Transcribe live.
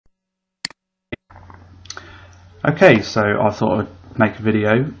Okay, so I thought I'd make a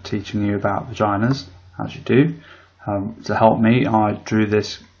video teaching you about vaginas, as you do. To help me, I drew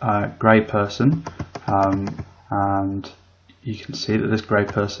this grey person, and you can see that this grey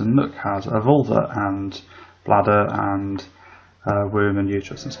person, look, has a vulva and bladder and womb and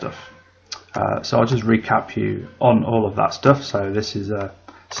uterus and stuff. So I'll just recap you on all of that stuff. So this is a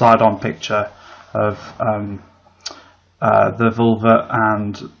side-on picture of the vulva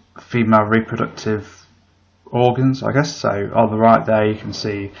and female reproductive organs, I guess. So on the right there you can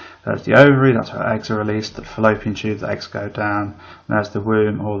see there's the ovary, that's where eggs are released, the fallopian tube, the eggs go down, and there's the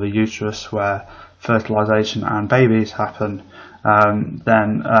womb or the uterus where fertilization and babies happen.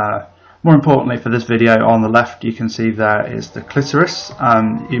 More importantly for this video, on the left you can see there is the clitoris.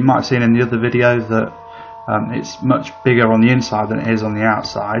 You might have seen in the other video that it's much bigger on the inside than it is on the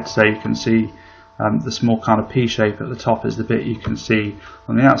outside, so you can see the small kind of P shape at the top is the bit you can see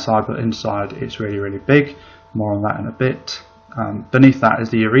on the outside, but inside it's really, really big. More on that in a bit. Beneath that is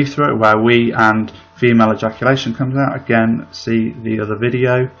the urethra, where wee and female ejaculation comes out. Again, see the other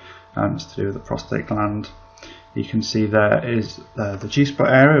video. It's to do with the prostate gland. You can see there is the G-spot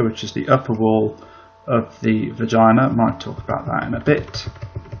area, which is the upper wall of the vagina. Might talk about that in a bit.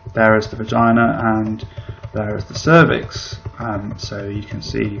 There is the vagina and there is the cervix. So you can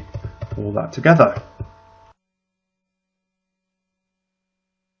see all that together.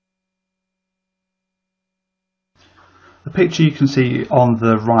 The picture you can see on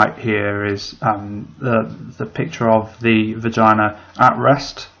the right here is the picture of the vagina at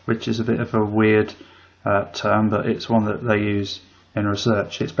rest, which is a bit of a weird term, but it's one that they use in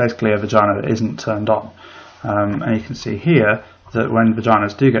research. It's basically a vagina that isn't turned on, and you can see here that when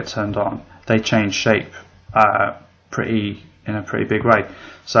vaginas do get turned on, they change shape in a pretty big way.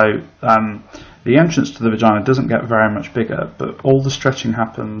 So the entrance to the vagina doesn't get very much bigger, but all the stretching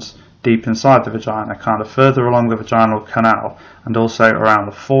happens deep inside the vagina, kind of further along the vaginal canal, and also around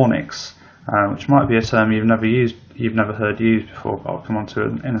the fornix, which might be a term you've never heard used before, but I'll come on to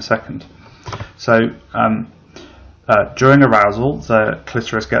it in a second. So during arousal, the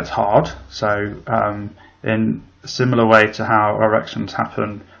clitoris gets hard. So in a similar way to how erections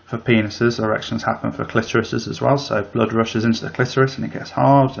happen for penises, erections happen for clitorises as well. So blood rushes into the clitoris and it gets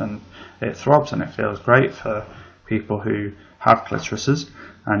hard and it throbs and it feels great for people who have clitorises,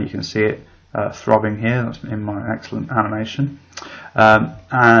 and you can see it throbbing here. That's in my excellent animation.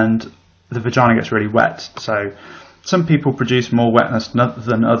 And the vagina gets really wet. So some people produce more wetness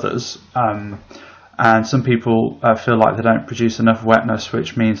than others, and some people feel like they don't produce enough wetness,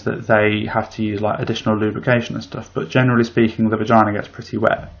 which means that they have to use like additional lubrication and stuff. But generally speaking, the vagina gets pretty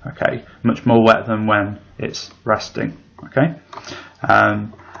wet. Okay, much more wet than when it's resting. Okay,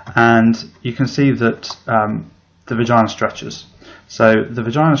 and you can see that the vagina stretches. So the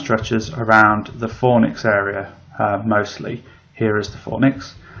vagina stretches around the fornix area mostly. Here is the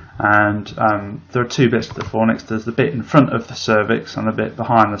fornix, and there are two bits to the fornix. There's the bit in front of the cervix and the bit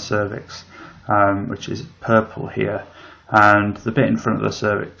behind the cervix, which is purple here. And the bit in front of the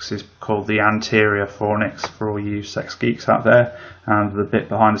cervix is called the anterior fornix for all you sex geeks out there, and the bit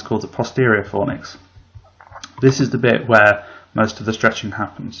behind is called the posterior fornix. This is the bit where most of the stretching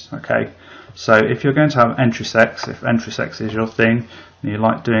happens. Okay, so if you're going to have entry sex, if entry sex is your thing, and you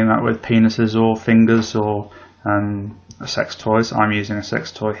like doing that with penises or fingers or sex toys, I'm using a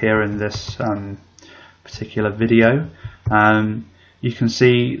sex toy here in this particular video, you can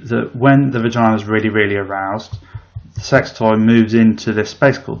see that when the vagina is really, really aroused, the sex toy moves into this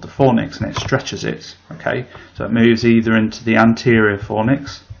space called the fornix and it stretches it. Okay, so it moves either into the anterior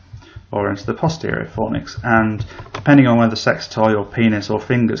fornix or into the posterior fornix, and depending on where the sex toy or penis or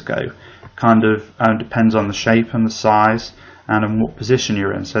fingers go, kind of depends on the shape and the size and in what position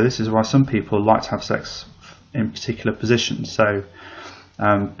you're in. So this is why some people like to have sex in particular positions. So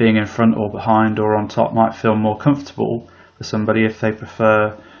being in front or behind or on top might feel more comfortable for somebody if they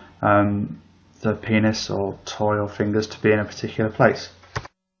prefer the penis or toy or fingers to be in a particular place.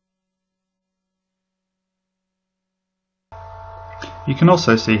 You can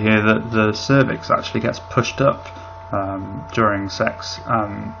also see here that the cervix actually gets pushed up during sex,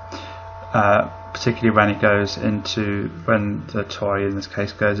 particularly when when the toy in this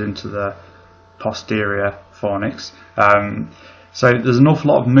case goes into the posterior fornix. So there's an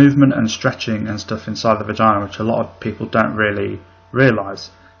awful lot of movement and stretching and stuff inside the vagina, which a lot of people don't really realise.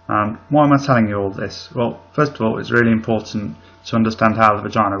 Why am I telling you all this? Well, first of all, it's really important to understand how the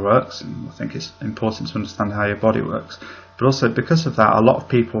vagina works, and I think it's important to understand how your body works. But also because of that, a lot of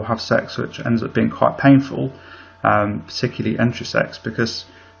people have sex which ends up being quite painful, particularly entry sex, because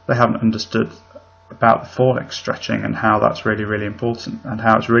they haven't understood about the fornix stretching and how that's really, really important, and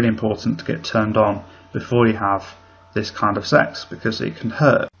how it's really important to get turned on before you have this kind of sex, because it can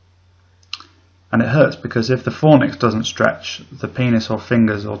hurt. And it hurts because if the fornix doesn't stretch, the penis or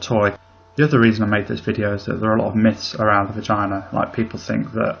fingers or toy. The other reason I made this video is that there are a lot of myths around the vagina. Like, people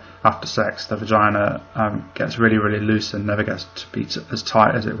think that after sex the vagina gets really, really loose and never gets to be as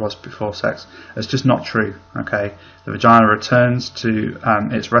tight as it was before sex. It's just not true. Okay, the vagina returns to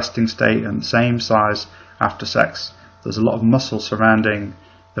its resting state and the same size after sex. There's a lot of muscle surrounding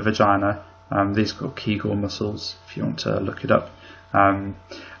the vagina. These are called Kegel muscles, if you want to look it up. So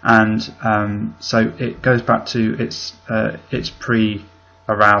it goes back to its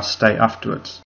pre-aroused state afterwards.